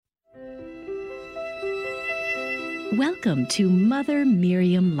Welcome to Mother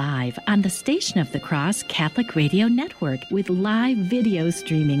Miriam Live on the Station of the Cross Catholic Radio Network with live video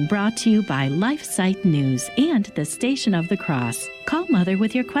streaming brought to you by LifeSite News and the Station of the Cross. Call Mother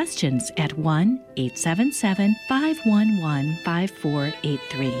with your questions at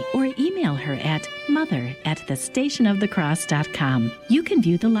 1-877-511-5483 or email her at mother@thestationofthecross.com. You can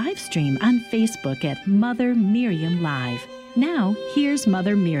view the live stream on Facebook at Mother Miriam Live. Now, here's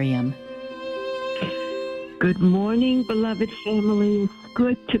Mother Miriam. Good morning, beloved family. It's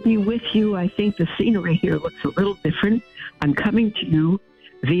good to be with you. I think the scenery here looks a little different. I'm coming to you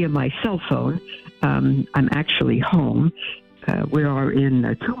via my cell phone. I'm actually home. We are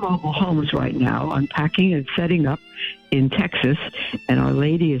in two mobile homes right now, unpacking and setting up in Texas, and Our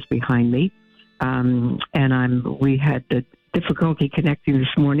Lady is behind me. We had the difficulty connecting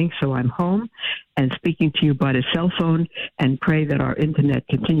this morning, so I'm home and speaking to you by the cell phone, and pray that our internet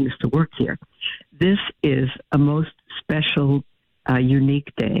continues to work here. This is a most special,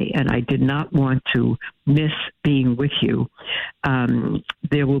 unique day, and I did not want to miss being with you.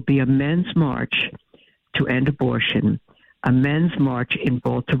 There will be a men's march to end abortion, a men's march in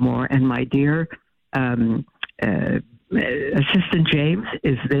Baltimore, and my dear Assistant James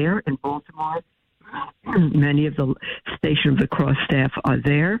is there in Baltimore. Many of the Station of the Cross staff are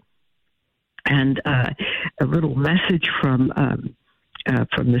there, and a little message from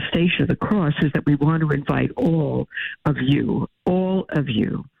the Station of the Cross is that we want to invite all of you,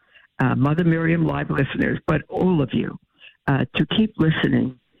 Mother Miriam Live listeners, but all of you, to keep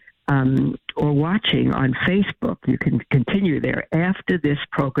listening or watching on Facebook. You can continue there after this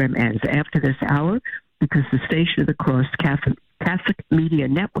program ends, after this hour, because the Station of the Cross Catholic Media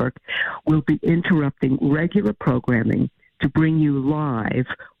Network will be interrupting regular programming to bring you live,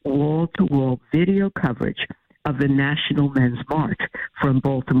 wall-to-wall video coverage of the National Men's March from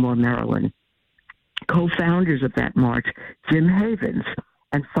Baltimore, Maryland. Co-founders of that march, Jim Havens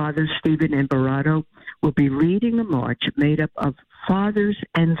and Father Stephen Imperato, will be leading a march made up of fathers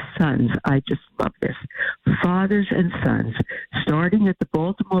and sons. I just love this. Fathers and sons, starting at the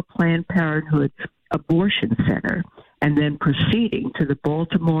Baltimore Planned Parenthood Abortion Center and then proceeding to the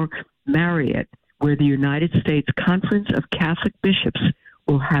Baltimore Marriott, where the United States Conference of Catholic Bishops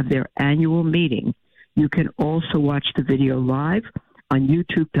will have their annual meeting. You can also watch the video live on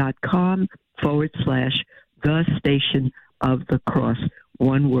youtube.com/The Station of the Cross.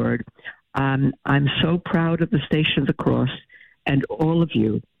 One word. I'm so proud of the Station of the Cross and all of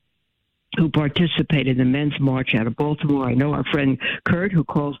you who participate in the Men's March out of Baltimore. I know our friend Kurt, who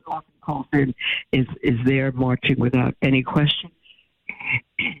often calls in, is there marching without any question.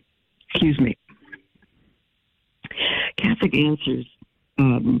 Excuse me. Catholic Answers,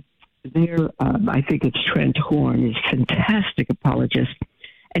 I think it's Trent Horn, is a fantastic apologist.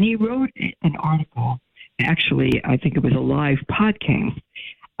 And he wrote an article, actually, I think it was a live podcast,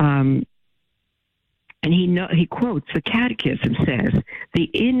 and he quotes, the Catechism says, the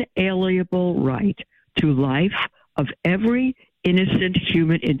inalienable right to life of every innocent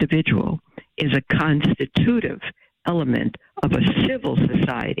human individual is a constitutive element of a civil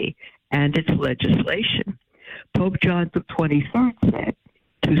society and its legislation. Pope John the 23rd said,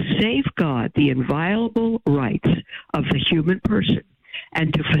 to safeguard the inviolable rights of the human person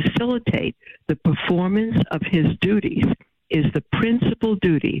and to facilitate the performance of his duties is the principal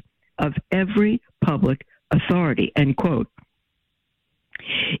duty of every public authority, end quote.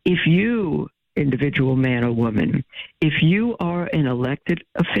 If you, individual man or woman, if you are an elected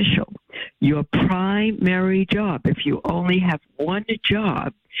official, your primary job, if you only have one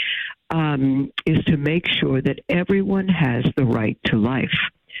job, is to make sure that everyone has the right to life.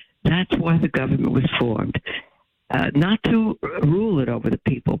 That's why the government was formed. Not to rule it over the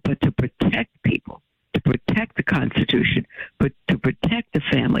people, but to protect people, to protect the Constitution, but to protect the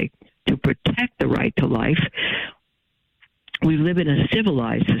family, to protect the right to life. We live in a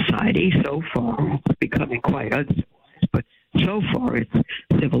civilized society. So far, it's becoming quite uncivilized, but so far it's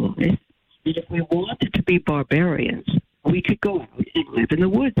civilized. And if we wanted to be barbarians, we could go out and live in the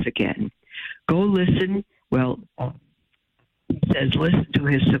woods again. Go listen. Well, he says listen to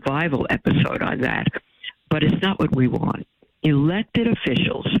his survival episode on that. But it's not what we want. Elected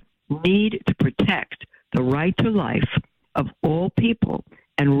officials need to protect the right to life of all people.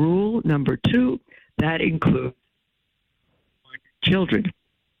 And rule number 2, that includes children.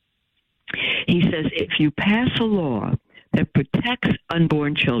 He says if you pass a law that protects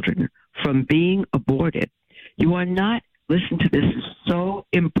unborn children from being aborted, you are not, listen to this, is so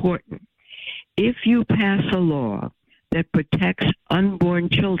important. If you pass a law that protects unborn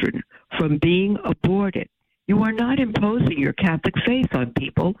children from being aborted, you are not imposing your Catholic faith on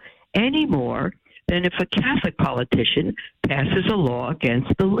people any more than if a Catholic politician passes a law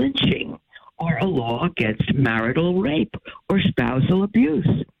against the lynching or a law against marital rape or spousal abuse.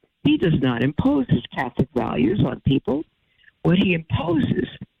 He does not impose his Catholic values on people. What he imposes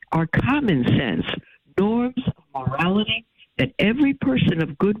are common sense norms of morality that every person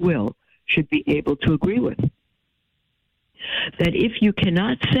of goodwill should be able to agree with. That if you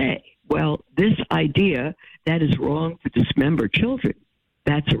cannot say, well, this idea that is wrong to dismember children,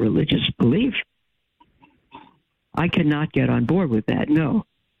 that's a religious belief, I cannot get on board with that. No.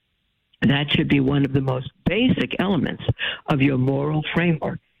 That should be one of the most basic elements of your moral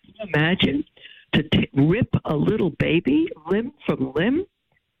framework. Can you imagine to rip a little baby limb from limb?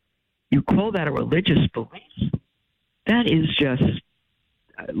 You call that a religious belief? That is just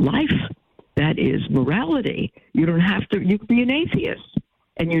life. That is morality. You don't have to, you can be an atheist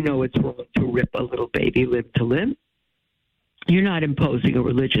and you know it's wrong to rip a little baby limb to limb. You're not imposing a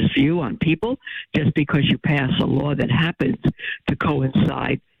religious view on people just because you pass a law that happens to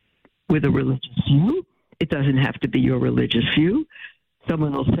coincide with a religious view. It doesn't have to be your religious view.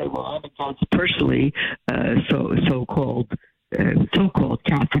 Someone will say, well, I'm against personally so-called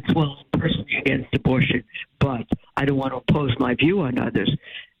Catholics, well, I'm personally against abortion, but I don't want to impose my view on others.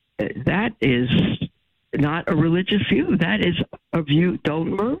 That is not a religious view. That is a view, don't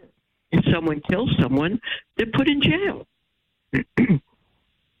murder. If someone kills someone, they're put in jail. The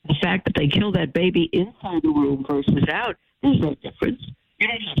fact that they kill that baby inside the room versus out, there's no difference. You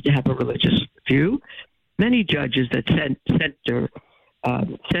don't have to have a religious view. Many judges that sentence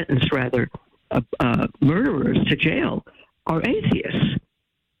murderers to jail are atheists.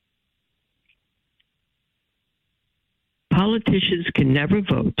 Politicians can never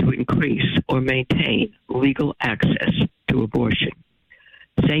vote to increase or maintain legal access to abortion.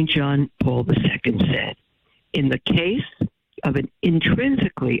 St. John Paul II said, in the case of an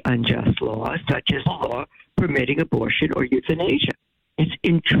intrinsically unjust law, such as a law permitting abortion or euthanasia, it's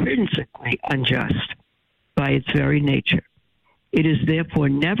intrinsically unjust by its very nature. It is therefore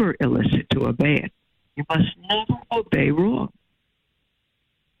never illicit to obey it. You must never obey wrong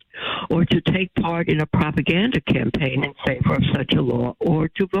or to take part in a propaganda campaign in favor of such a law or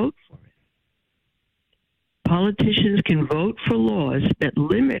to vote for it. Politicians can vote for laws that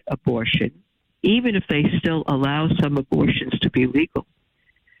limit abortion, even if they still allow some abortions to be legal.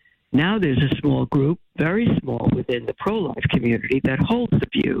 Now there's a small group, very small within the pro-life community, that holds the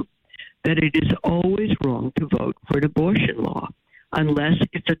view that it is always wrong to vote for an abortion law unless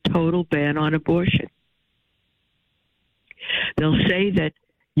it's a total ban on abortion. They'll say that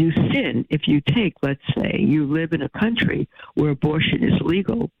you sin if you take, let's say, you live in a country where abortion is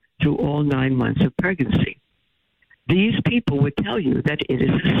legal through all 9 months of pregnancy. These people would tell you that it is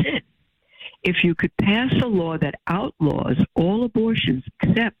a sin. If you could pass a law that outlaws all abortions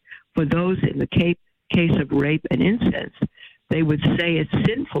except for those in the case of rape and incest, they would say it's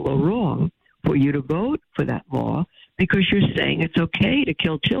sinful or wrong for you to vote for that law because you're saying it's okay to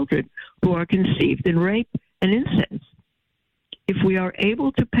kill children who are conceived in rape and incest. If we are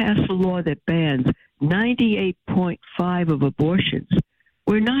able to pass a law that bans 98.5% of abortions,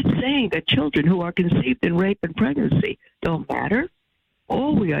 we're not saying that children who are conceived in rape and pregnancy don't matter.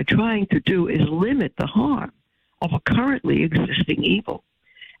 All we are trying to do is limit the harm of a currently existing evil.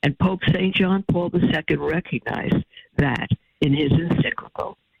 And Pope St. John Paul II recognized that in his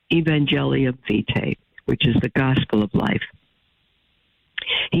encyclical, Evangelium Vitae, which is the gospel of life.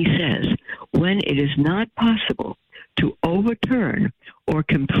 He says, when it is not possible to overturn or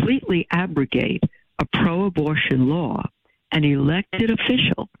completely abrogate a pro-abortion law, an elected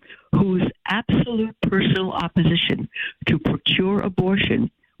official whose absolute personal opposition to procure abortion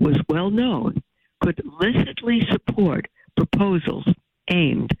was well known could licitly support proposals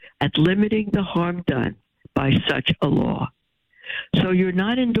aimed at limiting the harm done by such a law. So you're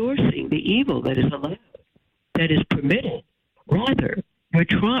not endorsing the evil that is allowed, that is permitted. Rather,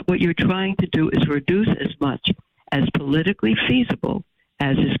 what you're trying to do is reduce as much as politically feasible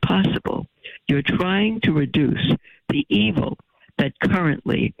as is possible. You're trying to reduce the evil that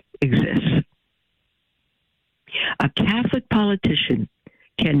currently exists. A Catholic politician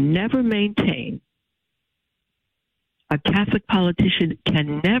can never maintain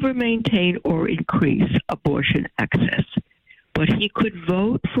or increase abortion access, but he could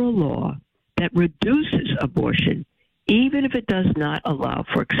vote for a law that reduces abortion, even if it does not allow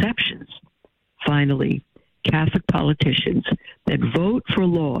for exceptions. Finally, Catholic politicians that vote for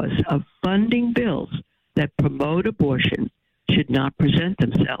laws of funding bills that promote abortion should not present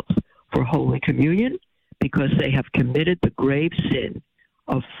themselves for Holy Communion because they have committed the grave sin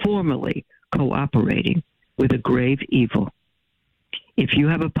of formally cooperating with a grave evil. If you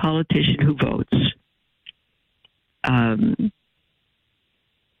have a politician who votes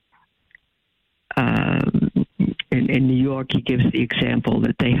in New York, he gives the example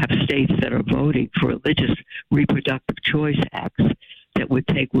that they have states that are voting for religious reproductive choice acts that would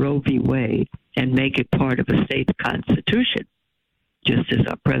take Roe v. Wade and make it part of a state's constitution, just as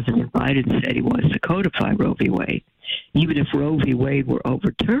our President Biden said he wants to codify Roe v. Wade. Even if Roe v. Wade were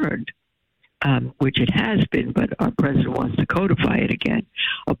overturned, which it has been, but our president wants to codify it again,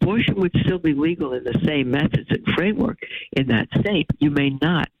 abortion would still be legal in the same methods and framework in that state. You may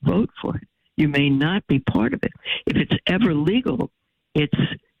not vote for it. You may not be part of it. If it's ever legal, it's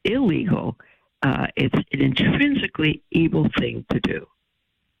illegal. It's an intrinsically evil thing to do.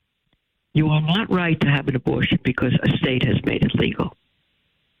 You are not right to have an abortion because a state has made it legal.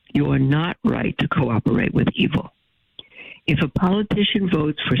 You are not right to cooperate with evil. If a politician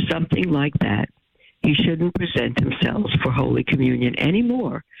votes for something like that, he shouldn't present himself for Holy Communion any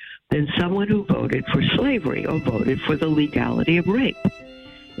more than someone who voted for slavery or voted for the legality of rape.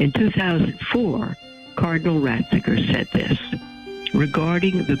 In 2004, Cardinal Ratzinger said this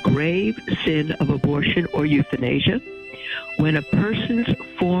regarding the grave sin of abortion or euthanasia: when a person's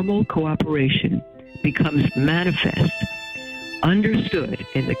formal cooperation becomes manifest, understood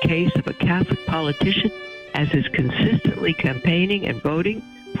in the case of a Catholic politician as is consistently campaigning and voting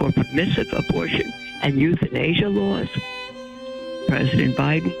for permissive abortion and euthanasia laws, President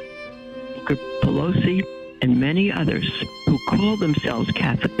Biden, Speaker Pelosi, and many others who call themselves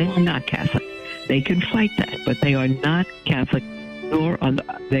Catholic, they are not Catholic. They can fight that, but they are not Catholic, nor are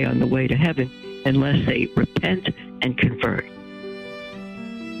they on the way to heaven unless they repent and convert.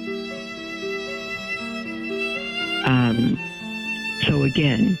 So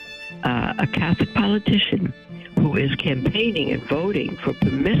again, a Catholic politician who is campaigning and voting for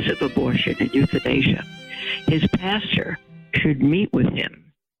permissive abortion and euthanasia, his pastor should meet with him.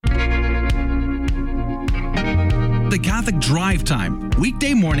 The Catholic Drive Time,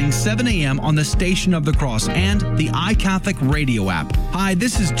 weekday morning, 7 a.m. on the Station of the Cross and the iCatholic radio app. Hi,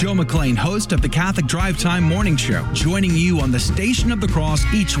 this is Joe McLean, host of the Catholic Drive Time morning show, joining you on the Station of the Cross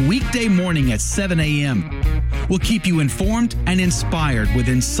each weekday morning at 7 a.m. We'll keep you informed and inspired with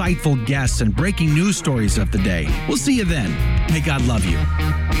insightful guests and breaking news stories of the day. We'll see you then. May God love you.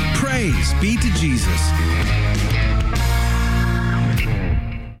 Praise be to Jesus.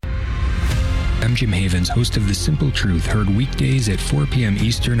 I'm Jim Havens, host of The Simple Truth, heard weekdays at 4 p.m.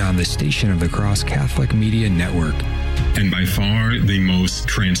 Eastern on the Station of the Cross Catholic Media Network. And by far the most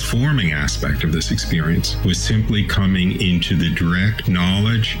transforming aspect of this experience was simply coming into the direct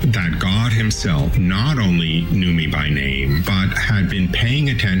knowledge that God himself not only knew me by name, but had been paying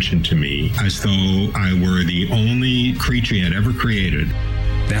attention to me as though I were the only creature he had ever created.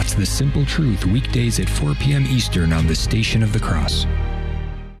 That's The Simple Truth, weekdays at 4 p.m. Eastern on the Station of the Cross.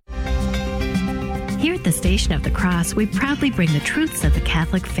 Here at the Station of the Cross, we proudly bring the truths of the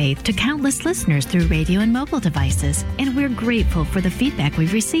Catholic faith to countless listeners through radio and mobile devices, and we're grateful for the feedback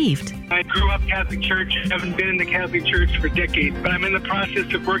we've received. I grew up Catholic Church, haven't been in the Catholic Church for decades, but I'm in the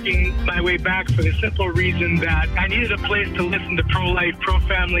process of working my way back for the simple reason that I needed a place to listen to pro-life,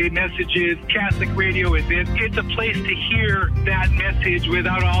 pro-family messages. Catholic radio is it. It's a place to hear that message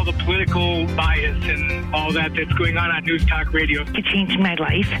without all the political bias and all that that's going on News Talk Radio. It changed my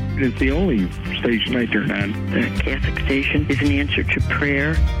life. It's the only station I turn on. The Catholic station is an answer to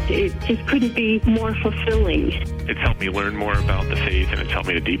prayer. It just couldn't be more fulfilling. It's helped me learn more about the faith, and it's helped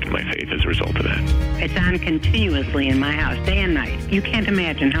me to deepen my faith as a result of that. It's on continuously in my house, day and night. You can't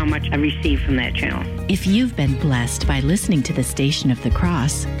imagine how much I receive from that channel. If you've been blessed by listening to the Station of the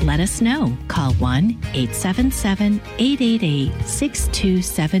Cross, let us know. Call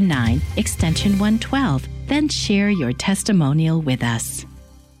 1-877-888-6279, extension 112. Then share your testimonial with us.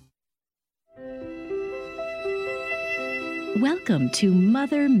 Welcome to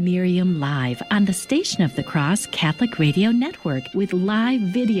Mother Miriam Live on the Station of the Cross Catholic Radio Network with live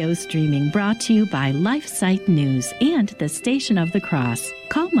video streaming brought to you by LifeSite News and the Station of the Cross.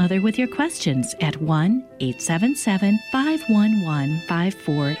 Call Mother with your questions at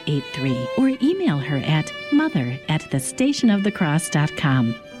 1-877-511-5483 or email her at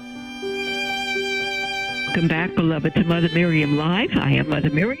mother@thestationofthecross.com. Welcome back, beloved, to Mother Miriam Live. I am Mother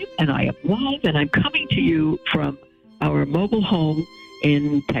Miriam, and I am live, and I'm coming to you from our mobile home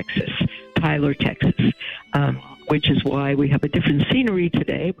in Texas, Tyler, Texas, which is why we have a different scenery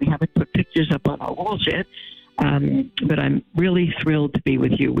today. We haven't put pictures up on our walls yet, but I'm really thrilled to be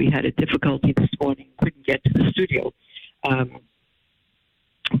with you. We had a difficulty this morning, couldn't get to the studio,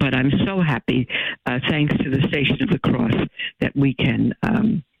 but I'm so happy, thanks to the Station of the Cross, that we can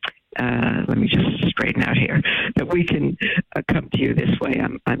let me just straighten out here, that we can come to you this way.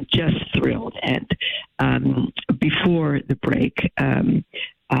 I'm just thrilled. And before the break,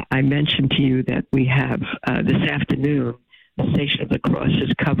 I mentioned to you that we have this afternoon, the Station of the Cross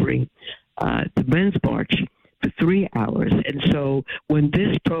is covering the Men's March for 3 hours. And so when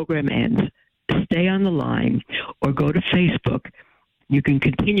this program ends, stay on the line or go to Facebook. You can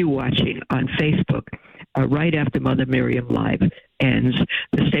continue watching on Facebook right after Mother Miriam Live ends.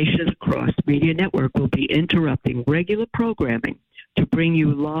 The Station of the Cross Media Network will be interrupting regular programming to bring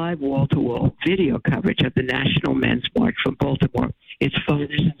you live wall-to-wall video coverage of the National Men's March from Baltimore. It's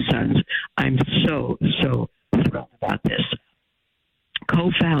fathers and sons. I'm so thrilled about this.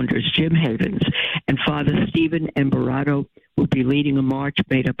 Co-founders Jim Havens and Father Stephen Emberato will be leading a march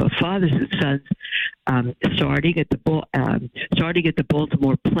made up of fathers and sons, starting at the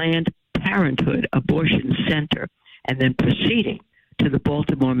Baltimore Planned Parenthood Abortion Center, and then proceeding to the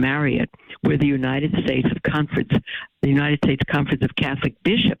Baltimore Marriott, where the United States Conference of Catholic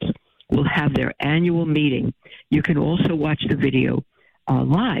Bishops will have their annual meeting. You can also watch the video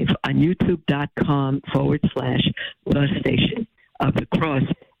live on youtube.com/The Station of the Cross.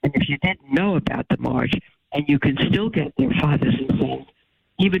 And if you didn't know about the march, and you can still get their fathers and sons,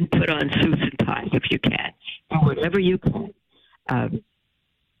 even put on suits and ties if you can, do whatever you can.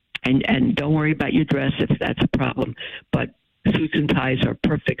 And don't worry about your dress if that's a problem. But suits and ties are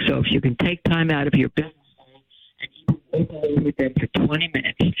perfect. So if you can take time out of your business and even with them for 20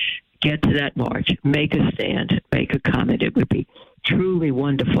 minutes, get to that march, make a stand, make a comment. It would be truly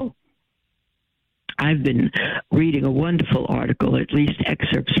wonderful. I've been reading a wonderful article, at least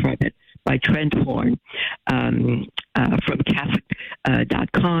excerpts from it, by Trent Horn from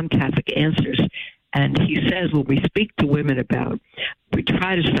Catholic.com, Catholic Answers. And he says when we speak to women we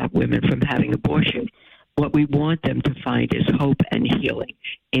try to stop women from having abortion, what we want them to find is hope and healing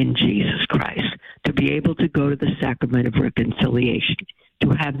in Jesus Christ, to be able to go to the sacrament of reconciliation,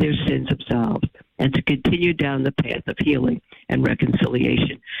 to have their sins absolved, and to continue down the path of healing and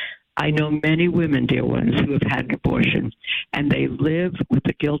reconciliation. I know many women, dear ones, who have had an abortion, and they live with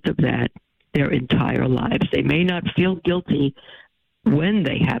the guilt of that their entire lives. They may not feel guilty when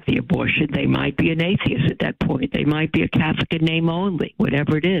they have the abortion. They might be an atheist at that point. They might be a Catholic in name only,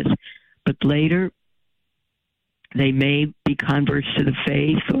 whatever it is. But later, they may be converts to the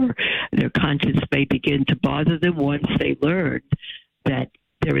faith, or their conscience may begin to bother them once they learn that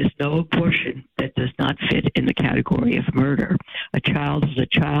there is no abortion that does not fit in the category of murder. A child is a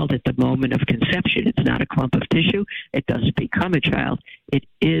child at the moment of conception. It's not a clump of tissue. It doesn't become a child. It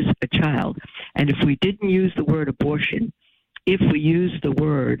is a child. And if we didn't use the word abortion, if we use the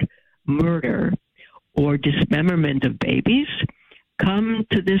word murder or dismemberment of babies, come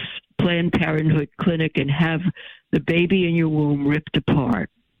to this Planned Parenthood clinic and have the baby in your womb ripped apart.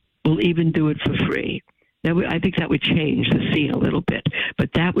 We'll even do it for free. I think that would change the scene a little bit,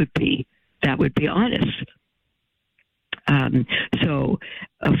 but that would be honest. So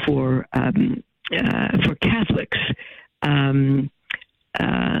for Catholics,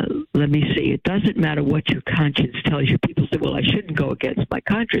 let me see. It doesn't matter what your conscience tells you. People say, "Well, I shouldn't go against my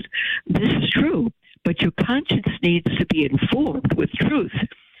conscience." This is true, but your conscience needs to be informed with truth.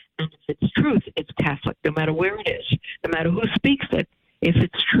 And if it's truth, it's Catholic, no matter where it is, no matter who speaks it. If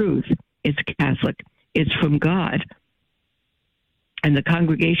it's truth, it's Catholic. It's from God. And the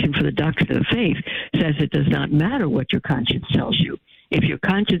Congregation for the Doctrine of the Faith says it does not matter what your conscience tells you. If your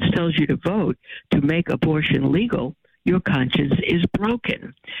conscience tells you to vote to make abortion legal, your conscience is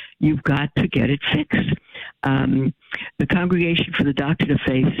broken. You've got to get it fixed. The Congregation for the Doctrine of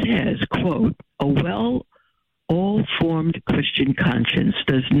Faith says, quote, "A all-formed Christian conscience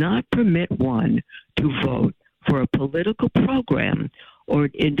does not permit one to vote for a political program or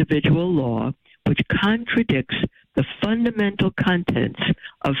an individual law which contradicts the fundamental contents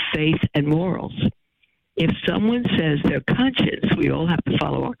of faith and morals." If someone says their conscience, we all have to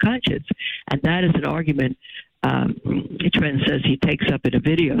follow our conscience, and that is an argument Trent says he takes up in a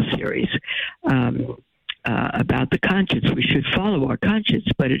video series about the conscience. We should follow our conscience,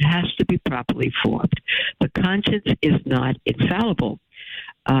 but it has to be properly formed. The conscience is not infallible.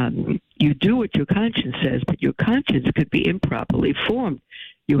 You do what your conscience says, but your conscience could be improperly formed.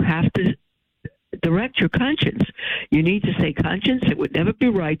 You have to direct your conscience. You need to say, conscience, it would never be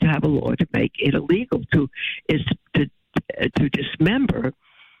right to have a law to make it illegal to dismember,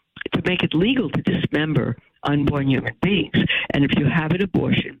 to make it legal to dismember unborn human beings. And if you have an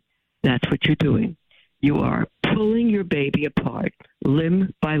abortion, that's what you're doing. You are pulling your baby apart,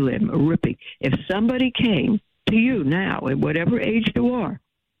 limb by limb, ripping. If somebody came to you now, at whatever age you are,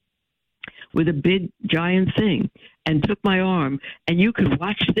 with a big, giant thing, and took my arm, and you could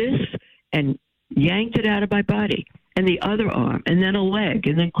watch this and yanked it out of my body, and the other arm, and then a leg,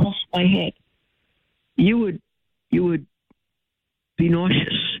 and then crushed my head, you would be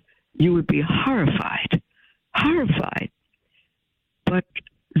nauseous. You would be horrified. But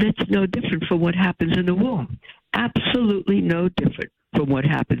that's no different from what happens in the womb. Absolutely no different from what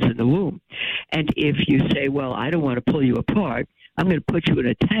happens in the womb. And if you say, well, I don't want to pull you apart, I'm going to put you in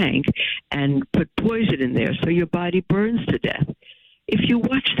a tank and put poison in there so your body burns to death. If you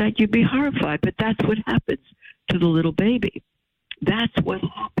watch that, you'd be horrified, but that's what happens to the little baby. That's what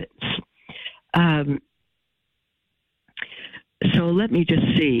happens. So let me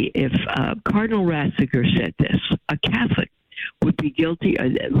just see if Cardinal Ratzinger said this. A Catholic would be guilty,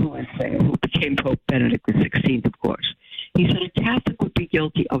 who became Pope Benedict XVI, of course. He said a Catholic would be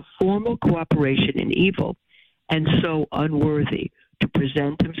guilty of formal cooperation in evil and so unworthy to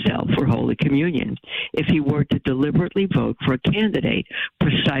present himself for Holy Communion if he were to deliberately vote for a candidate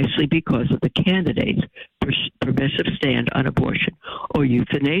precisely because of the candidate's permissive stand on abortion or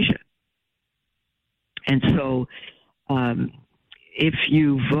euthanasia. And so if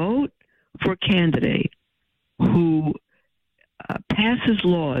you vote for a candidate who passes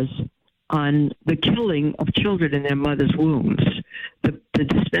laws on the killing of children in their mother's wombs, the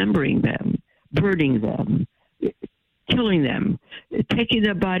dismembering them, burning them, killing them, taking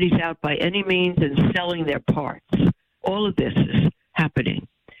their bodies out by any means and selling their parts, all of this is happening,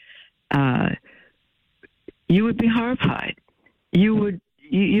 you would be horrified. You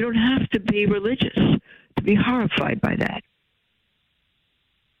don't have to be religious to be horrified by that.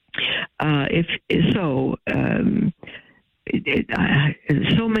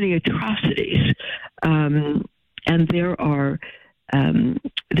 So many atrocities, and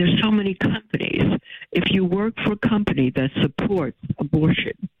there's so many companies. If you work for a company that supports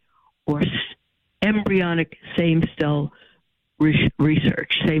abortion or embryonic stem-cell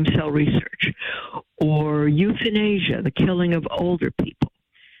research, or euthanasia, the killing of older people,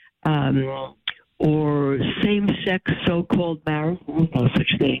 or same-sex so-called marriage, there's no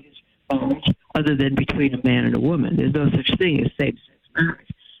such thing as marriage other than between a man and a woman. There's no such thing as same-sex marriage.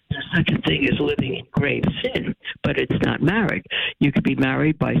 There's such a thing as living in grave sin, but it's not marriage. You could be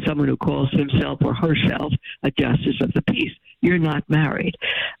married by someone who calls himself or herself a justice of the peace. You're not married.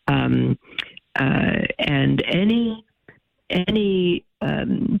 And any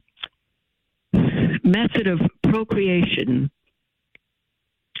method of procreation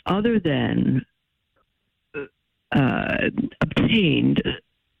other than obtained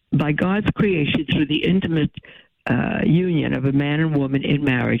by God's creation through the intimate union of a man and woman in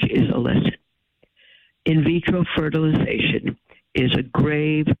marriage is illicit. In vitro fertilization is a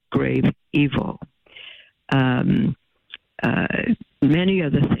grave, grave evil. Many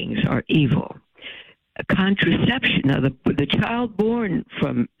other things are evil. Contraception, now the child born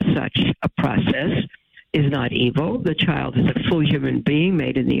from such a process is not evil. The child is a full human being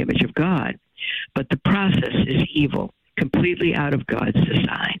made in the image of God. But the process is evil, completely out of God's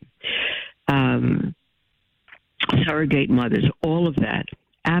design. Surrogate mothers, all of that,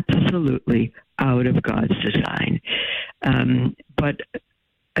 absolutely out of God's design. But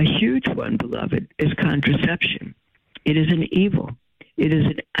a huge one, beloved, is contraception. It is an evil. It is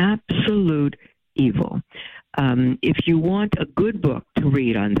an absolute evil. If you want a good book to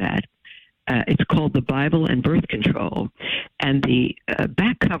read on that, it's called The Bible and Birth Control. And the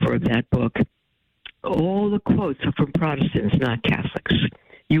back cover of that book, all the quotes are from Protestants, not Catholics.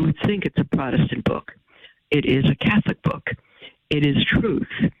 You would think it's a Protestant book. It is a Catholic book. It is truth.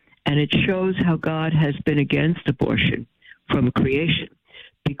 And it shows how God has been against abortion from creation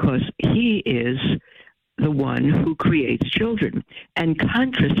because he is the one who creates children. And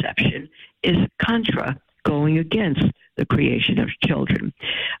contraception is contra, going against the creation of children.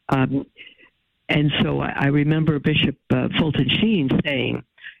 And so I remember Bishop Fulton Sheen saying,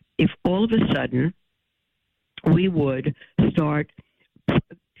 if all of a sudden we would start,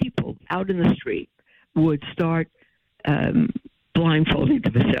 people out in the street would start blindfolding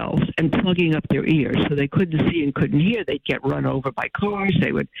themselves and plugging up their ears so they couldn't see and couldn't hear, they'd get run over by cars,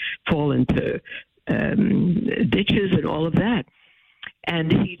 they would fall into ditches and all of that.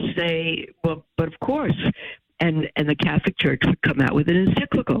 And he'd say, well, but of course, and the Catholic Church would come out with an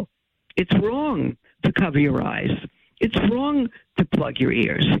encyclical. It's wrong to cover your eyes. It's wrong to plug your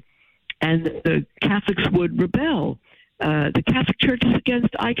ears. And the Catholics would rebel. The Catholic Church is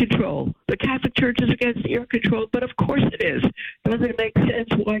against eye control. The Catholic Church is against ear control. But of course it is. Doesn't it make sense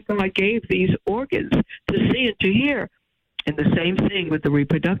why God gave these organs to see and to hear? And the same thing with the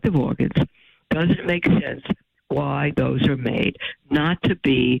reproductive organs. Doesn't it make sense why those are made? Not to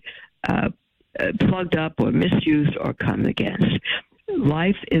be plugged up or misused or come against.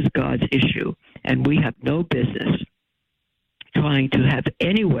 Life is God's issue, and we have no business trying to have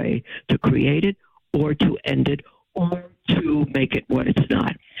any way to create it or to end it or to make it what it's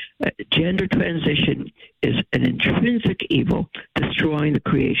not. Gender transition is an intrinsic evil, destroying the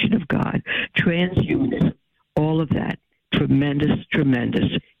creation of God. Transhumanism, all of that,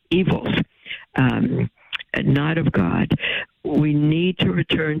 tremendous evils, not of God. We need to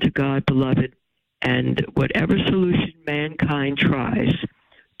return to God, beloved, and whatever solution mankind tries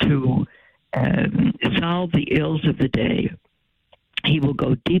to solve the ills of the day, he will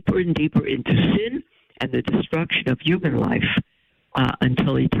go deeper and deeper into sin and the destruction of human life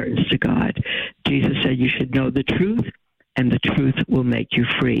until he turns to God. Jesus said you should know the truth, and the truth will make you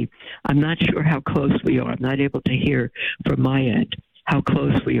free. I'm not sure how close we are. I'm not able to hear from my end how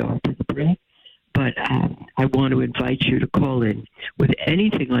close we are to the break, but I want to invite you to call in with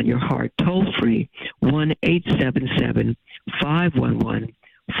anything on your heart, toll free,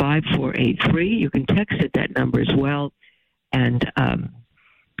 1-877-511-5483. You can text at that number as well, and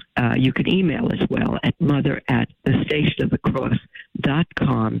you can email as well at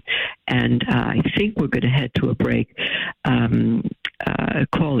mother@thestationofthecross.com. And I think we're going to head to a break.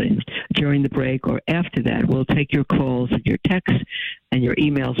 Call in during the break or after that. We'll take your calls and your texts and your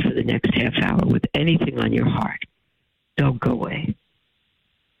emails for the next half hour with anything on your heart. Don't go away.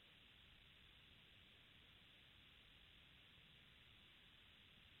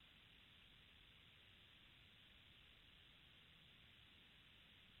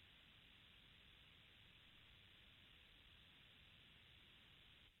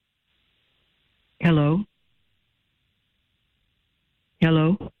 Hello?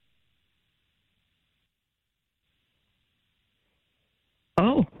 Hello?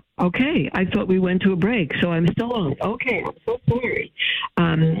 Oh, okay. I thought we went to a break, so I'm still on. Okay, I'm so sorry.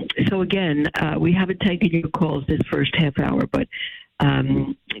 So again, we haven't taken your calls this first half hour, but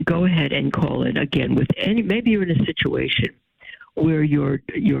go ahead and call in again with any. Maybe you're in a situation where your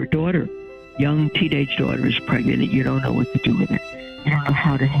daughter, young teenage daughter, is pregnant and you don't know what to do with it. You don't know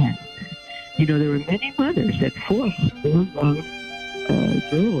how to handle it. You know, there are many mothers that force their young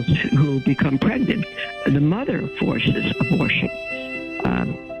girls who become pregnant. The mother forces abortion.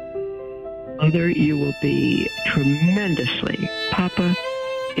 Mother, you will be tremendously. Papa,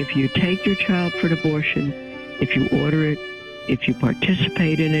 if you take your child for an abortion, if you order it, if you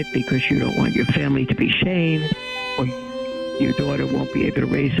participate in it because you don't want your family to be shamed, or your daughter won't be able to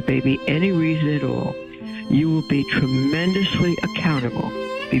raise a baby, any reason at all, you will be tremendously accountable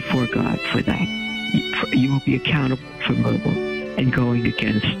before God for that. You will be accountable for murder and going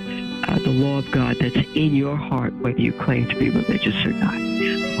against the law of God that's in your heart, whether you claim to be religious or not.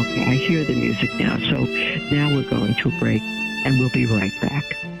 Okay, I hear the music now. So now we're going to a break, and we'll be right back.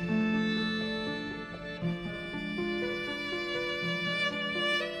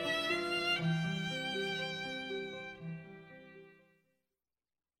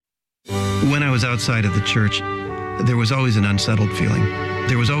 When I was outside of the church, there was always an unsettled feeling.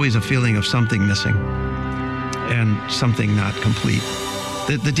 There was always a feeling of something missing and something not complete.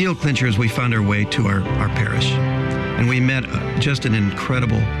 The deal clincher is we found our way to our parish, and we met just an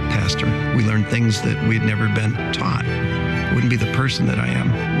incredible pastor. We learned things that we'd never been taught. I wouldn't be the person that I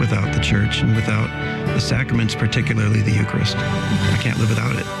am without the church and without the sacraments, particularly the Eucharist. I can't live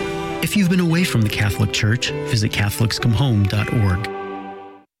without it. If you've been away from the Catholic Church, visit CatholicsComeHome.org.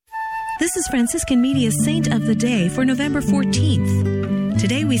 This is Franciscan Media's Saint of the Day for November 14th.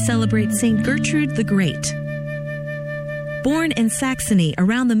 Today we celebrate Saint Gertrude the Great. Born in Saxony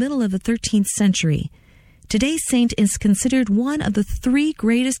around the middle of the 13th century, today's saint is considered one of the three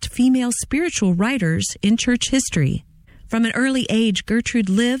greatest female spiritual writers in church history. From an early age, Gertrude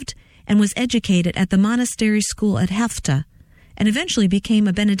lived and was educated at the monastery school at Hefta, and eventually became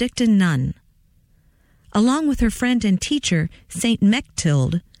a Benedictine nun. Along with her friend and teacher, Saint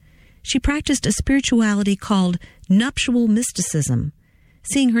Mechtild, she practiced a spirituality called nuptial mysticism,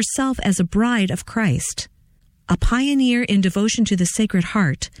 seeing herself as a bride of Christ. A pioneer in devotion to the Sacred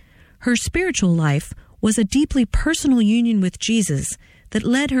Heart, her spiritual life was a deeply personal union with Jesus that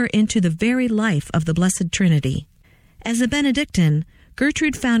led her into the very life of the Blessed Trinity. As a Benedictine,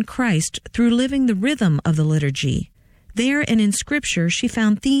 Gertrude found Christ through living the rhythm of the liturgy. There and in Scripture, she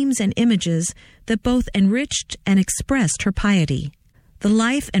found themes and images that both enriched and expressed her piety. The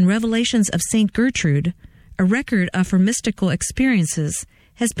life and revelations of Saint Gertrude, a record of her mystical experiences,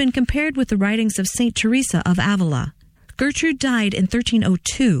 has been compared with the writings of Saint Teresa of Avila. Gertrude died in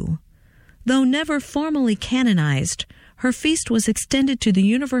 1302. Though never formally canonized, her feast was extended to the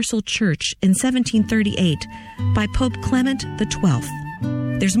Universal Church in 1738 by Pope Clement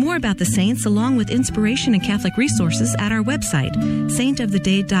XII. There's more about the saints along with inspiration and Catholic resources at our website,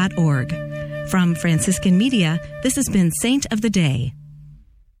 saintoftheday.org. From Franciscan Media, this has been Saint of the Day.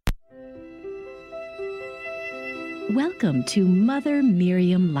 Welcome to Mother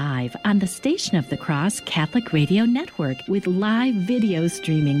Miriam Live on the Station of the Cross Catholic Radio Network with live video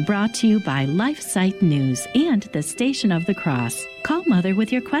streaming brought to you by LifeSite News and the Station of the Cross. Call Mother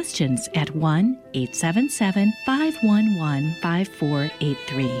with your questions at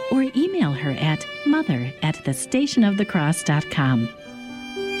 1-877-511-5483 or email her at mother@thestationofthecross.com.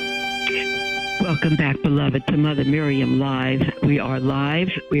 Welcome back, beloved, to Mother Miriam Live. We are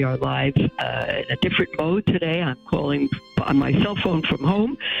live. We are live in a different mode today. I'm calling on my cell phone from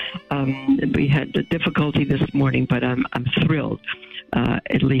home. We had the difficulty this morning, but I'm thrilled,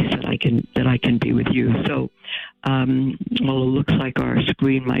 at least that I can be with you. So, well, it looks like our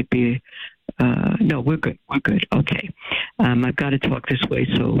screen might be. No, we're good. We're good. Okay. I've got to talk this way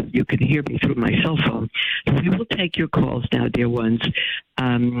so you can hear me through my cell phone. So we will take your calls now, dear ones.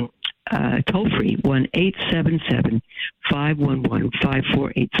 Toll free,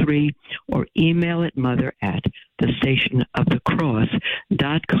 1-877-511-5483, or email at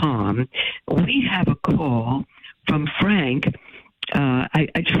mother@thestationofthecross.com. We have a call from Frank. I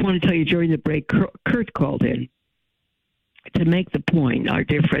just want to tell you, during the break, Kurt called in to make the point, our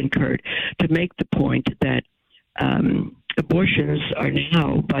dear friend Kurt, to make the point that abortions are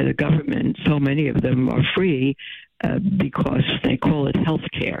now, by the government, so many of them are free because they call it health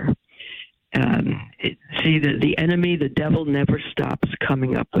care. See, the enemy, the devil, never stops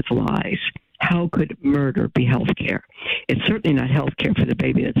coming up with lies. How could murder be health care? It's certainly not health care for the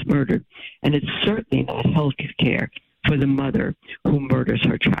baby that's murdered, and it's certainly not health care for the mother who murders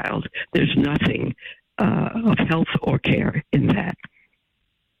her child. There's nothing of health or care in that.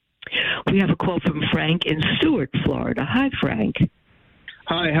 We have a call from Frank in Stuart, Florida. Hi, Frank.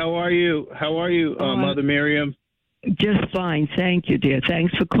 Hi, how are you? How are you, Mother Miriam? Just fine, thank you, dear.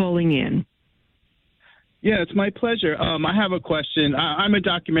 Thanks for calling in. Yeah, it's my pleasure. I have a question. I'm a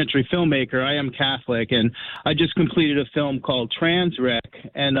documentary filmmaker. I am Catholic, and I just completed a film called Transrec,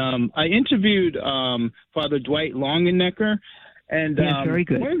 and I interviewed Father Dwight Longenecker, and very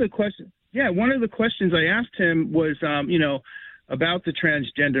good. One of the questions I asked him was, about the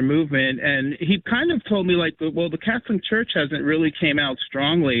transgender movement, and he kind of told me, like, well, the Catholic Church hasn't really came out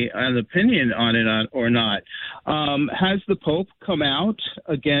strongly an opinion on it or not. Has the Pope come out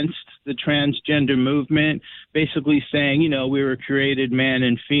against the transgender movement, basically saying, we were created man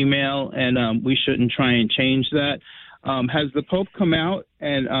and female, and we shouldn't try and change that? Has the Pope come out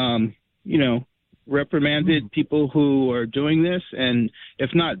and, reprimanded people who are doing this? And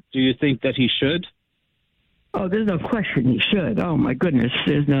if not, do you think that he should? Oh, there's no question he should. Oh, my goodness.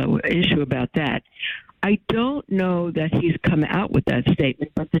 There's no issue about that. I don't know that he's come out with that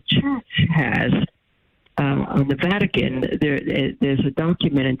statement, but the Church has. On the Vatican, there's a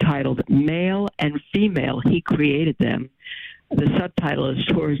document entitled Male and Female, He Created Them. The subtitle is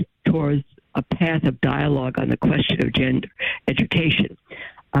Towards a Path of Dialogue on the Question of Gender Education.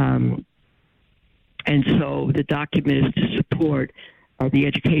 And so the document is to support the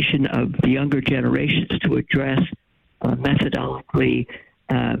education of the younger generations to address methodologically,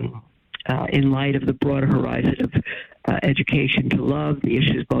 in light of the broader horizon of education to love, the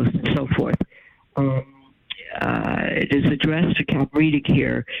issues both, and so forth. It is addressed to Cap reading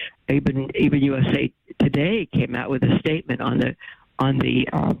here. Even USA Today came out with a statement on that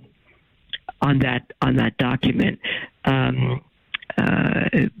document.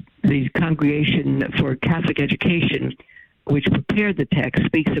 The Congregation for Catholic Education, which prepared the text,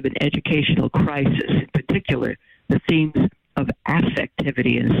 speaks of an educational crisis, in particular the themes of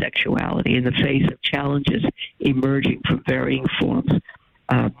affectivity and sexuality in the face of challenges emerging from varying forms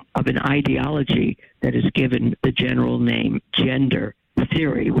of an ideology that is given the general name gender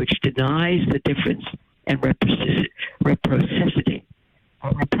theory, which denies the difference and reciprocity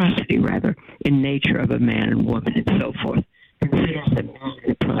in nature of a man and woman and so forth, considers them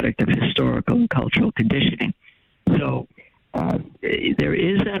a product of historical and cultural conditioning. So there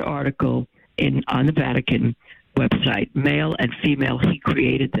is that article on the Vatican website, Male and Female, He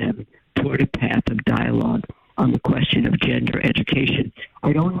Created Them, Toward a Path of Dialogue on the Question of Gender Education.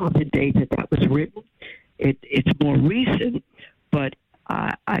 I don't know the date that was written. It's more recent, but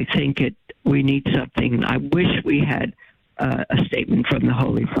I think we need something. I wish we had a statement from the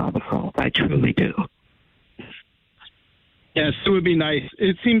Holy Father for it. I truly do. Yes, it would be nice.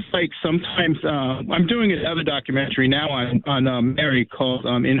 It seems like sometimes I'm doing another documentary now on Mary called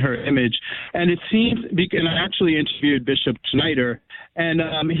In Her Image, and it seems, and I actually interviewed Bishop Schneider, And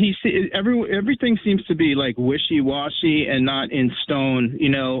everything seems to be like wishy-washy and not in stone,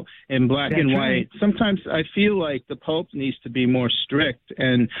 in black and white. Right. Sometimes I feel like the Pope needs to be more strict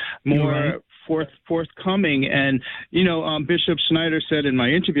and more forthcoming. And, Bishop Schneider said in my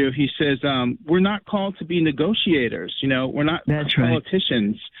interview, he says, we're not called to be negotiators. We're not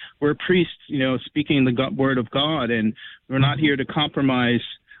politicians. We're priests, speaking the word of God, and we're not here to compromise.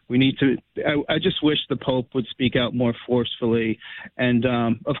 We need to. I just wish the Pope would speak out more forcefully, and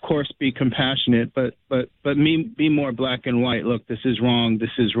of course be compassionate, but be more black and white. Look, this is wrong. This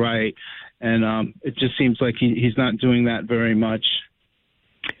is right, and it just seems like he's not doing that very much.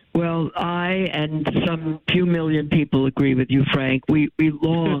 Well, I and some few million people agree with you, Frank. We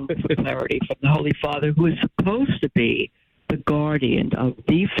long for clarity from the Holy Father, who is supposed to be the guardian of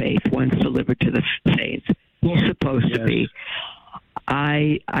the faith once delivered to the saints. He's supposed to be.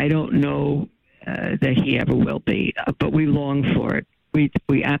 I don't know that he ever will be, but we long for it. We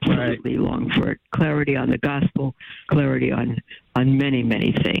absolutely long for it. Clarity on the gospel, clarity on many,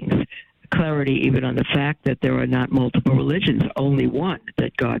 many things. Clarity even on the fact that there are not multiple religions, only one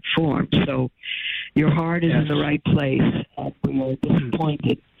that God formed. So your heart is in the right place. We are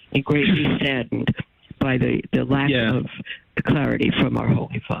disappointed and greatly saddened by the lack of clarity from our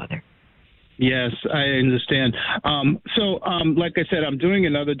Holy Father. Yes, I understand. Like I said, I'm doing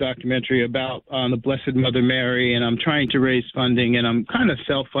another documentary about the Blessed Mother Mary, and I'm trying to raise funding, and I'm kind of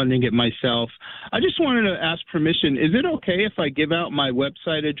self-funding it myself. I just wanted to ask permission. Is it okay if I give out my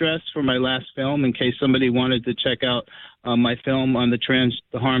website address for my last film in case somebody wanted to check out my film on the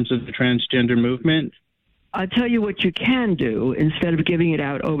harms of the transgender movement? I'll tell you what you can do instead of giving it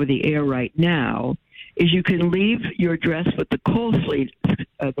out over the air right now is you can leave your address with the call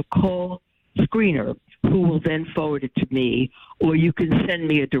screener, who will then forward it to me, or you can send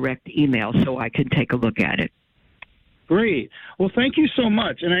me a direct email so I can take a look at it. Great. Well, thank you so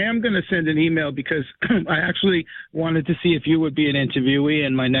much. And I am going to send an email because I actually wanted to see if you would be an interviewee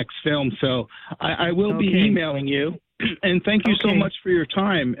in my next film. So I will be emailing you. And thank you so much for your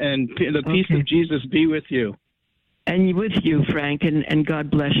time. And the peace of Jesus be with you. And with you, Frank, and God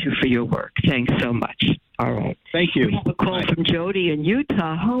bless you for your work. Thanks so much. All right. Thank you. We have a call from Jody in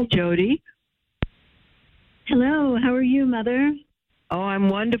Utah. Hi, Jody. Hello, how are you, Mother? Oh, I'm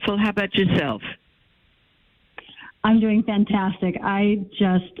wonderful. How about yourself? I'm doing fantastic. I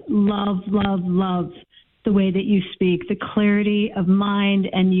just love the way that you speak, the clarity of mind,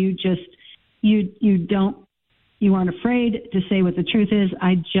 and you aren't afraid to say what the truth is.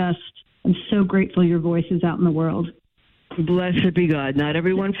 I'm so grateful your voice is out in the world. Blessed be God. Not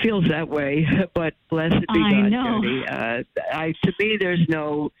everyone feels that way, but blessed be God, I know. Jody. To me, there's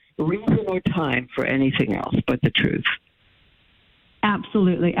no reason or time for anything else but the truth.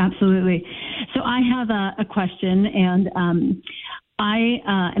 Absolutely. So I have a question, and I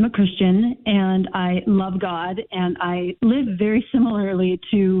am a Christian, and I love God, and I live very similarly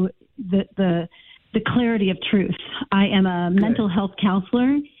to the clarity of truth. I am a mental health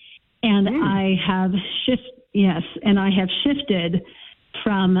counselor, and I have shifted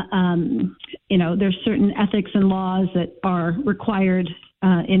from, there's certain ethics and laws that are required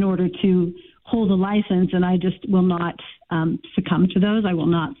in order to hold a license, and I just will not succumb to those. I will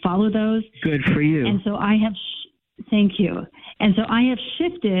not follow those. Good for you. And so I have, thank you. And so I have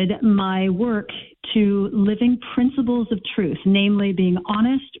shifted my work to living principles of truth, namely being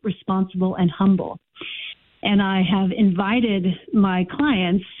honest, responsible, and humble. And I have invited my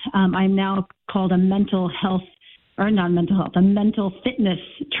clients, I'm now called a mental fitness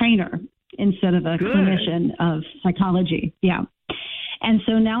trainer instead of a clinician of psychology. Yeah. And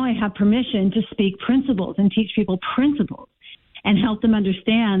so now I have permission to speak principles and teach people principles and help them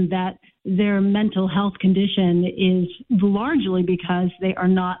understand that their mental health condition is largely because they are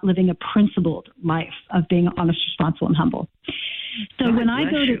not living a principled life of being honest, responsible, and humble. So God when I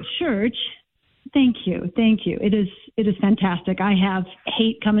go to church, thank you. It is fantastic. I have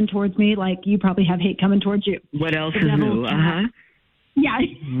hate coming towards me like you probably have hate coming towards you. What else is new? Yeah,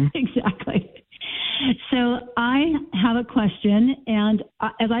 exactly. So I have a question, and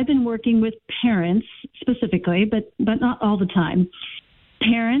as I've been working with parents specifically, but not all the time,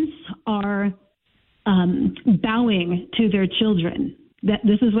 parents are bowing to their children.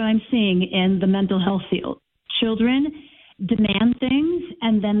 This is what I'm seeing in the mental health field. Children demand things,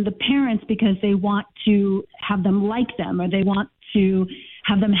 and then the parents, because they want to have them like them, or they want to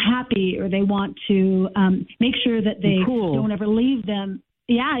have them happy, or they want to make sure that they don't ever leave them.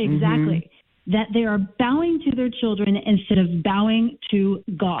 Yeah, exactly. Mm-hmm. That they are bowing to their children instead of bowing to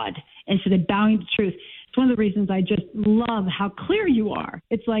God, instead of bowing to truth. It's one of the reasons I just love how clear you are.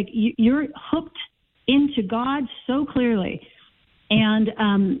 It's like you're hooked into God so clearly. And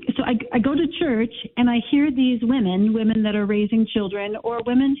so I go to church and I hear these women that are raising children or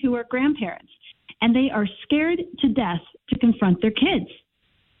women who are grandparents, and they are scared to death to confront their kids.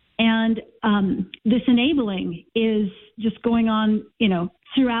 And this enabling is just going on,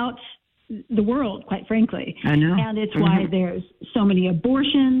 throughout the world, quite frankly. I know. And it's why there's so many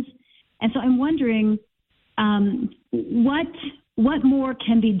abortions. And so I'm wondering what more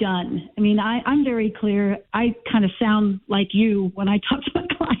can be done? I mean, I'm very clear. I kind of sound like you when I talk to my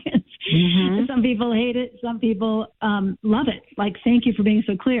clients. Mm-hmm. Some people hate it. Some people love it. Like, thank you for being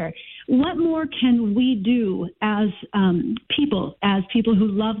so clear. What more can we do as people who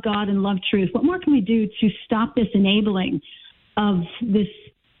love God and love truth? What more can we do to stop this enabling of this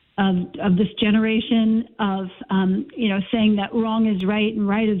generation of saying that wrong is right and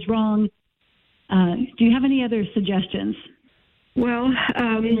right is wrong? Do you have any other suggestions? Well,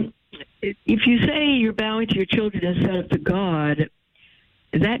 if you say you're bowing to your children instead of to God,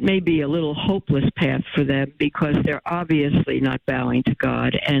 that may be a little hopeless path for them, because they're obviously not bowing to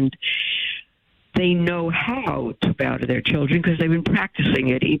God, and they know how to bow to their children because they've been practicing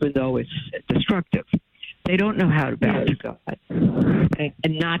it, even though it's destructive. They don't know how to bow to God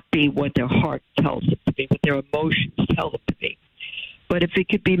and not be what their heart tells them to be, what their emotions tell them to be. But if it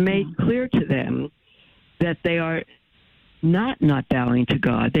could be made clear to them that they are not bowing to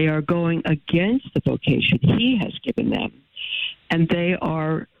God, they are going against the vocation He has given them, and they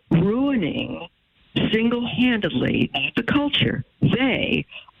are ruining single-handedly the culture. They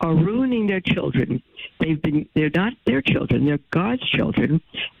are ruining their children. They're not their children, they're God's children,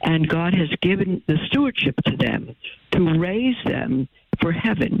 and God has given the stewardship to them to raise them for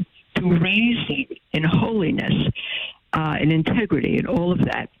heaven, to raise them in holiness, in integrity, and all of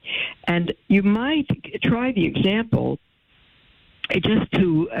that. And you might try the example just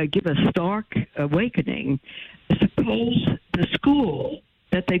to give a stark awakening. Suppose the school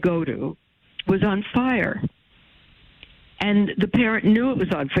that they go to was on fire, and the parent knew it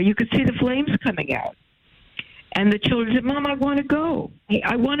was on fire. You could see the flames coming out. And the children said, Mom, I want to go. Hey,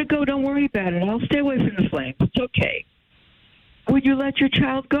 I want to go. Don't worry about it. I'll stay away from the flames. It's okay. Would you let your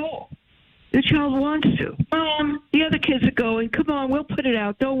child go? The child wants to. Mom, the other kids are going. Come on, we'll put it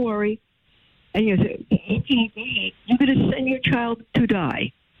out. Don't worry. And you say, okay, go ahead. You're going to send your child to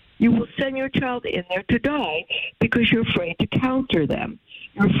die. You will send your child in there to die because you're afraid to counter them.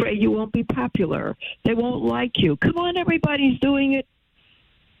 You're afraid you won't be popular. They won't like you. Come on, everybody's doing it.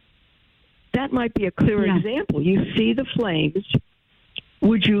 That might be a clear example. You see the flames.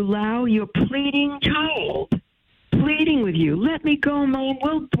 Would you allow your pleading child, pleading with you, let me go, Mom,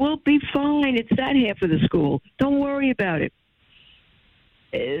 we'll be fine. It's that half of the school. Don't worry about it.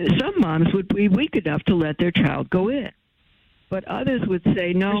 Some moms would be weak enough to let their child go in. But others would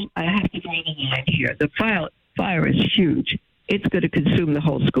say, no, I have to draw the line here. The fire is huge. It's going to consume the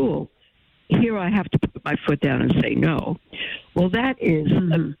whole school. Here I have to put my foot down and say no. Well, that is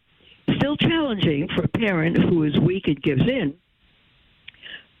still challenging for a parent who is weak and gives in.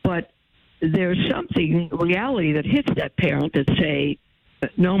 But there's something, reality, that hits that parent that say,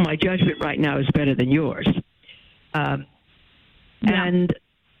 no, my judgment right now is better than yours. And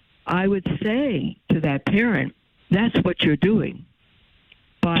I would say to that parent, that's what you're doing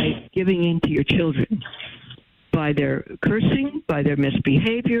by giving in to your children, by their cursing, by their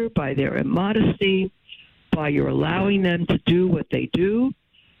misbehavior, by their immodesty, by your allowing them to do what they do.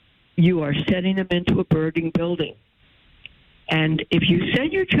 You are setting them into a burning building. And if you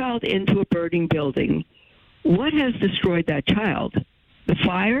send your child into a burning building, what has destroyed that child? The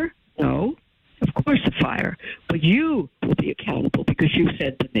fire? No. Of course the fire. But you will be accountable because you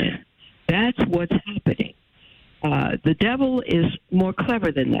sent them in. That's what's happening. The devil is more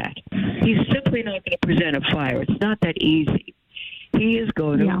clever than that. He's simply not going to present a fire. It's not that easy. He is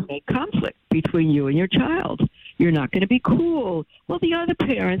going to make conflict between you and your child. You're not going to be cool. Well, the other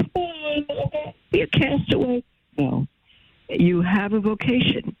parents, be a castaway. No. You have a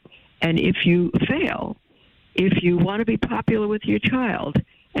vocation. And if you fail, if you want to be popular with your child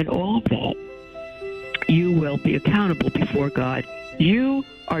and all of that, you will be accountable before God. You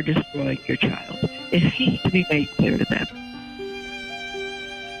are destroying your child. It has to be made clear to them.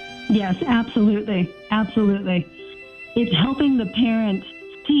 Yes, absolutely. Absolutely. It's helping the parent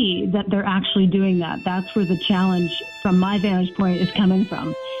see that they're actually doing that. That's where the challenge, from my vantage point, is coming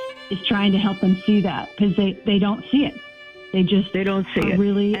from, is trying to help them see that, because they don't see it. They don't see it.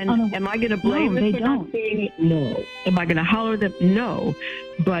 Really, and am I going to blame them for not seeing it? No. Am I going to holler at them? No.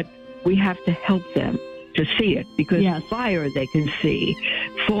 But we have to help them to see it, because fire they can see.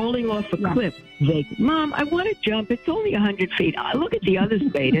 Falling off a cliff, Mom, I want to jump. It's only 100 feet. Look at the others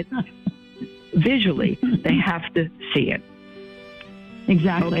made it. Visually, they have to see it.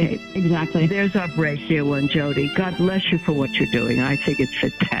 Exactly. Okay. Exactly. There's our break, dear one, Jody. God bless you for what you're doing. I think it's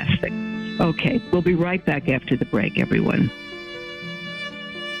fantastic. Okay, we'll be right back after the break, everyone.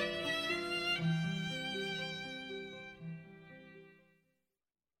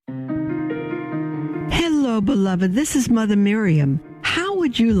 Hello, beloved. This is Mother Miriam. How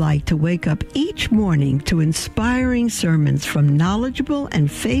would you like to wake up each morning to inspiring sermons from knowledgeable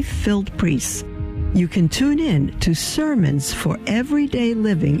and faith-filled priests? You can tune in to Sermons for Everyday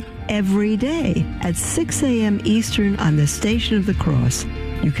Living every day at 6 a.m. Eastern on the Station of the Cross.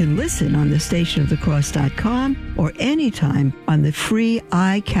 You can listen on the stationofthecross.com or anytime on the free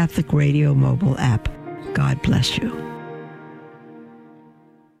iCatholic Radio mobile app. God bless you.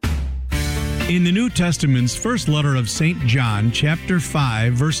 In the New Testament's first letter of St. John, chapter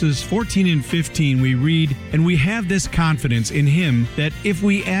 5, verses 14 and 15, we read, "And we have this confidence in him that if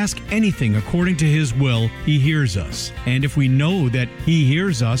we ask anything according to his will, he hears us. And if we know that he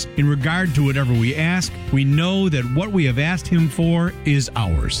hears us in regard to whatever we ask, we know that what we have asked him for is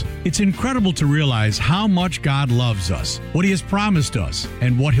ours." It's incredible to realize how much God loves us, what he has promised us,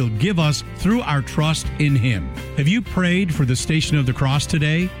 and what he'll give us through our trust in him. Have you prayed for the Station of the Cross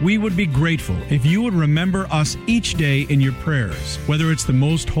today? We would be grateful if you would remember us each day in your prayers, whether it's the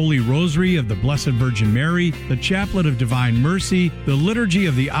Most Holy Rosary of the Blessed Virgin Mary, the Chaplet of Divine Mercy, the Liturgy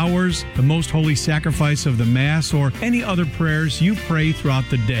of the Hours, the Most Holy Sacrifice of the Mass, or any other prayers you pray throughout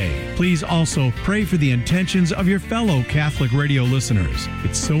the day. Please also pray for the intentions of your fellow Catholic radio listeners.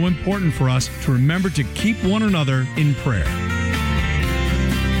 It's so important for us to remember to keep one another in prayer.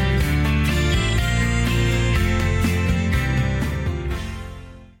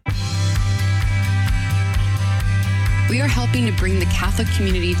 We are helping to bring the Catholic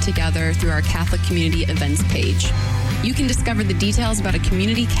community together through our Catholic Community Events page. You can discover the details about a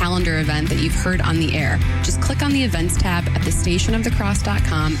community calendar event that you've heard on the air. Just click on the Events tab at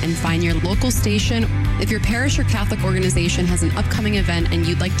thestationofthecross.com and find your local station. If your parish or Catholic organization has an upcoming event and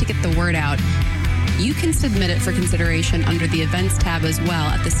you'd like to get the word out, you can submit it for consideration under the Events tab as well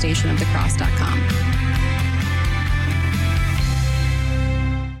at thestationofthecross.com.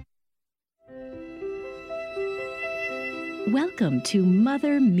 Welcome to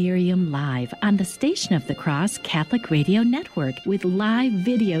Mother Miriam Live on the Station of the Cross Catholic Radio Network with live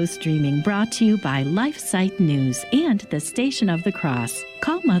video streaming brought to you by LifeSite News and the Station of the Cross.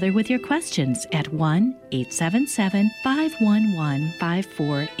 Call Mother with your questions at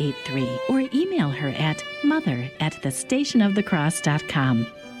 1-877-511-5483 or email her at mother@thestationofthecross.com.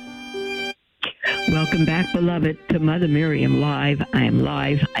 Welcome back, beloved, to Mother Miriam Live. I am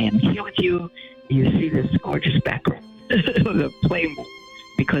live. I am here with you. You see this gorgeous background. The plane,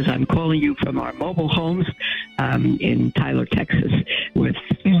 because I'm calling you from our mobile homes in Tyler, Texas. We're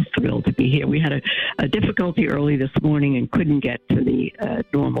thrilled to be here. We had a difficulty early this morning and couldn't get to the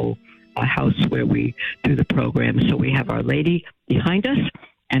normal house where we do the program. So we have Our Lady behind us,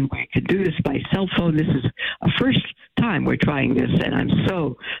 and we can do this by cell phone. This is a first time we're trying this, and I'm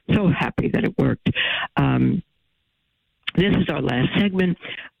so happy that it worked. This is our last segment.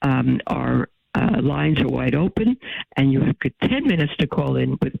 Our lines are wide open, and you have 10 minutes to call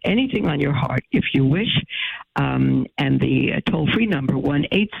in with anything on your heart if you wish. And the toll-free number,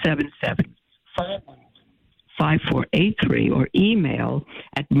 1-877-511-5483, or email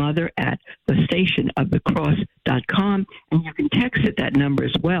at mother@thestationofthecross.com, and you can text at that number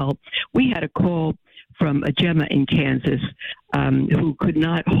as well. We had a call from a Gemma in Kansas who could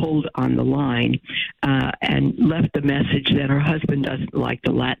not hold on the line and left a message that her husband doesn't like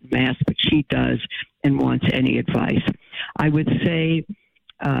the Latin Mass, but she does and wants any advice. I would say,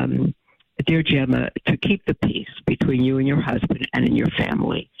 dear Gemma, to keep the peace between you and your husband and in your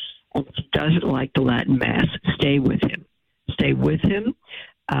family. And if he doesn't like the Latin Mass, stay with him. Stay with him.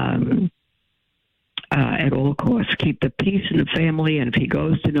 At all costs, keep the peace in the family, and if he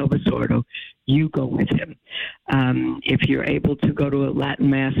goes to Novus Ordo, you go with him. If you're able to go to a Latin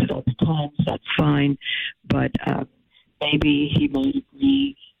Mass at all times, that's fine, but maybe he might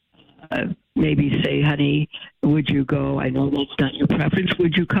agree. Maybe say, honey, would you go? I know that's not your preference.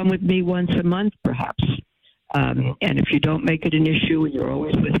 Would you come with me once a month, perhaps? And if you don't make it an issue and you're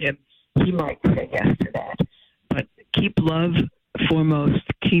always with him, he might say yes to that. But keep love foremost,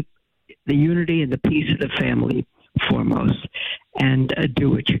 keep the unity and the peace of the family foremost, and do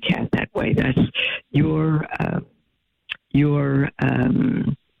what you can that way. That's your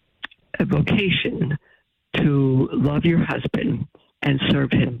vocation to love your husband and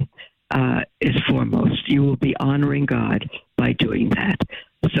serve him is foremost. You will be honoring God by doing that.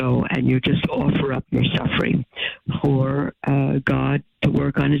 So, and you just offer up your suffering for God to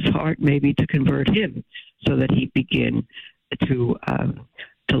work on his heart, maybe to convert him so that he begin to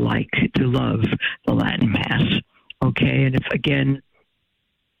love the Latin Mass. Okay, and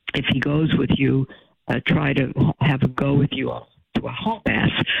if he goes with you, try to have him go with you to a home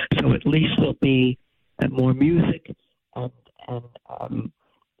Mass, so at least there'll be more music, and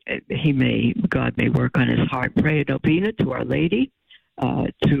God may work on his heart. Pray a novena to Our Lady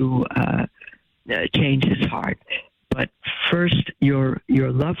to change his heart. But first, your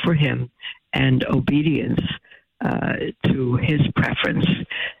love for him and obedience to his preference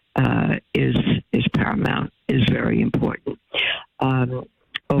is paramount, is very important.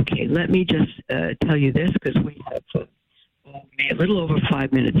 Okay, let me just tell you this, because we have a little over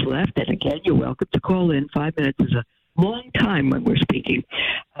 5 minutes left. And again, you're welcome to call in. 5 minutes is a long time when we're speaking.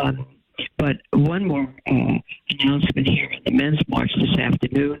 But one more announcement here in the Men's March this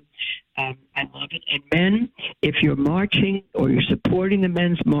afternoon. I love it. And men, if you're marching or you're supporting the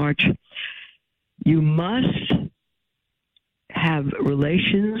Men's March, you must have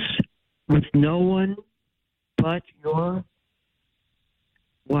relations with no one but your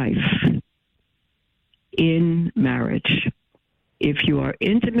wife in marriage. If you are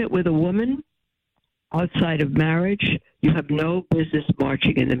intimate with a woman outside of marriage, you have no business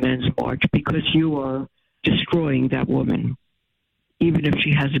marching in the Men's March, because you are destroying that woman. Even if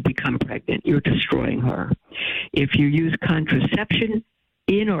she hasn't become pregnant, you're destroying her. If you use contraception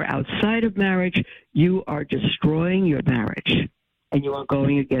in or outside of marriage, you are destroying your marriage, and you are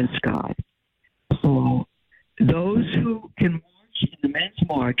going against God. So those who can march in the Men's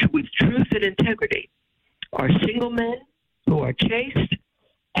March with truth and integrity are single men who are chaste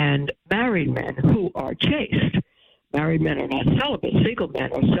and married men who are chaste. Married men are not celibate. Single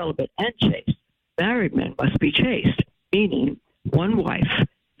men are celibate and chaste. Married men must be chaste, meaning one wife,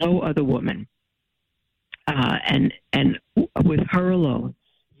 no other woman. And with her alone,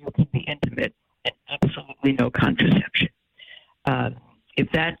 you can be intimate, and absolutely no contraception. If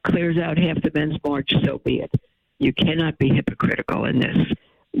that clears out half the Men's March, so be it. You cannot be hypocritical in this.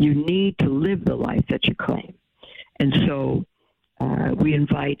 You need to live the life that you claim. And so we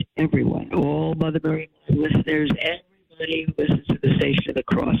invite everyone, all Mother Mary listeners, everybody who listens to the Station of the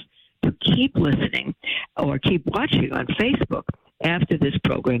Cross, to keep listening or keep watching on Facebook after this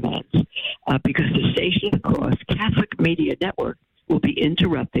program ends, because the Station of the Cross Catholic Media Network will be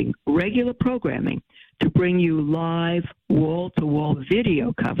interrupting regular programming to bring you live wall-to-wall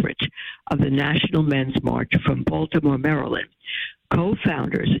video coverage of the National Men's March from Baltimore, Maryland.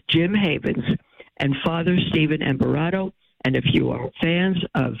 Co-founders Jim Havens and Father Stephen Embarato. And if you are fans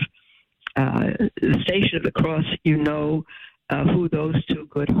of the Station of the Cross, you know who those two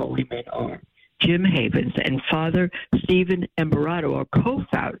good holy men are. Jim Havens and Father Stephen Embarato are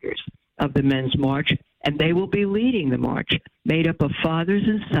co-founders of the Men's March, and they will be leading the march, made up of fathers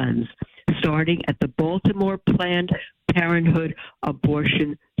and sons, starting at the Baltimore Planned Parenthood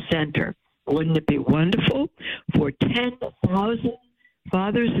Abortion Center. Wouldn't it be wonderful for 10,000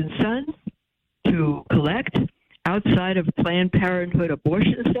 fathers and sons to collect outside of Planned Parenthood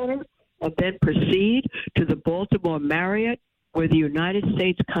Abortion Center and then proceed to the Baltimore Marriott, where the United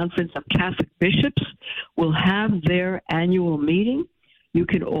States Conference of Catholic Bishops will have their annual meeting? You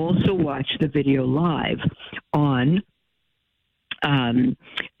can also watch the video live on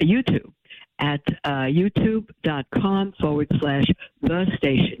YouTube at youtube.com/The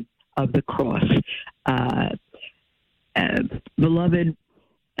Station of the Cross. Beloved,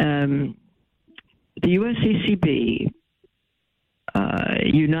 the USCCB,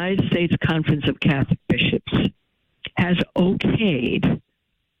 United States Conference of Catholic Bishops, has okayed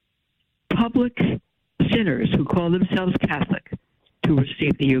public sinners who call themselves Catholic to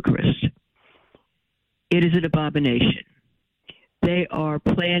receive the Eucharist. It is an abomination. They are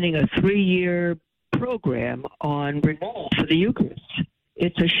planning a 3-year program on renewal for the Eucharist.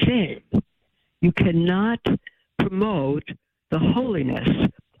 It's a shame. You cannot promote the holiness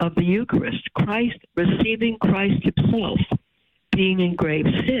of the Eucharist, Christ receiving Christ himself, being in grave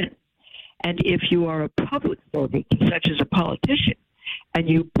sin. And if you are a public servant, such as a politician, and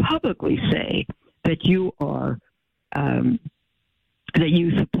you publicly say that you are that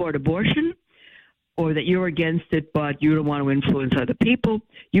you support abortion, or that you're against it, but you don't want to influence other people,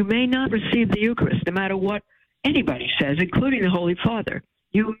 you may not receive the Eucharist, no matter what anybody says, including the Holy Father.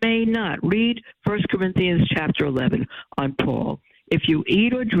 You may not. Read 1 Corinthians chapter 11 on Paul. If you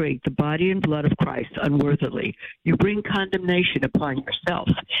eat or drink the body and blood of Christ unworthily, you bring condemnation upon yourself.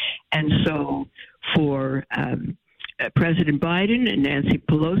 And so for President Biden and Nancy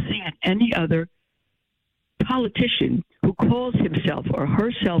Pelosi and any other politician who calls himself or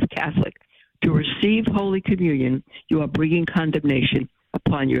herself Catholic to receive Holy Communion, you are bringing condemnation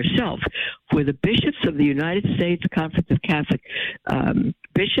upon yourself. For the bishops of the United States Conference of Catholic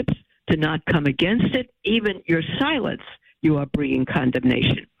Bishops to not come against it, even your silence, you are bringing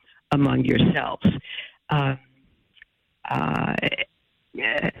condemnation among yourselves.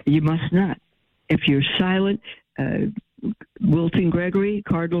 You must not. If you're silent, Wilton Gregory,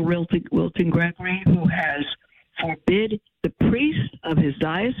 Cardinal Wilton Gregory, who has forbid the priests of his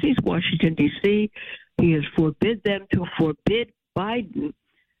diocese, Washington, D.C., he has forbid them to forbid Biden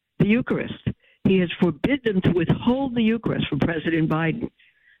the Eucharist. He has forbid them to withhold the Eucharist from President Biden.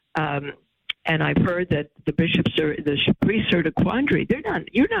 And I've heard that the priests are in a quandary.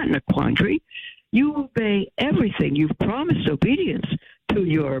 You're not in a quandary. You obey everything. You've promised obedience to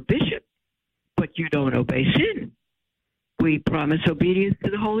your bishop, but you don't obey sin. We promise obedience to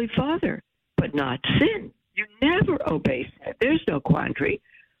the Holy Father, but not sin. You never obey sin. There's no quandary,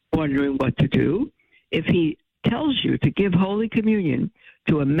 wondering what to do. If he tells you to give Holy Communion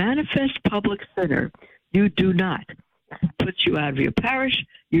to a manifest public sinner, you do not. If he puts you out of your parish,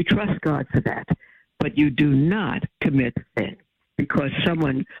 you trust God for that. But you do not commit sin because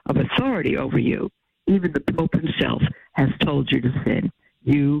someone of authority over you, even the Pope himself, has told you to sin.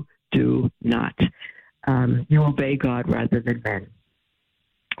 You do not. You obey God rather than men.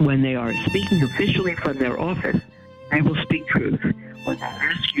 When they are speaking officially from their office, they will speak truth. When they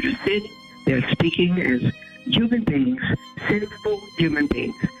ask you to sin, they're speaking as human beings, sinful human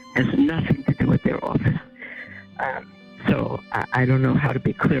beings. Has nothing to do with their office. So I don't know how to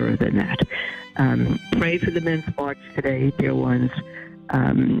be clearer than that. Pray for the Men's March today, dear ones.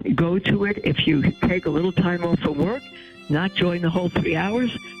 Go to it. If you take a little time off of work, not join the whole 3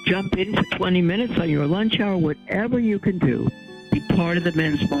 hours, jump in for 20 minutes on your lunch hour, whatever you can do. Be part of the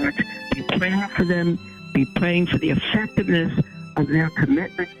Men's March. Be praying for them. Be praying for the effectiveness of their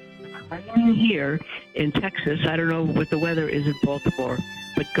commitment. Raining here in Texas. I don't know what the weather is in Baltimore,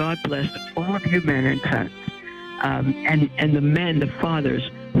 but God bless all of you men and sons. And the men, the fathers,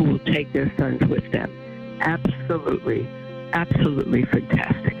 who will take their sons with them. Absolutely, absolutely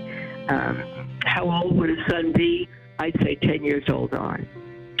fantastic. How old would a son be? I'd say 10 years old on.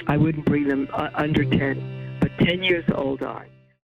 I wouldn't bring them under 10, but 10 years old on.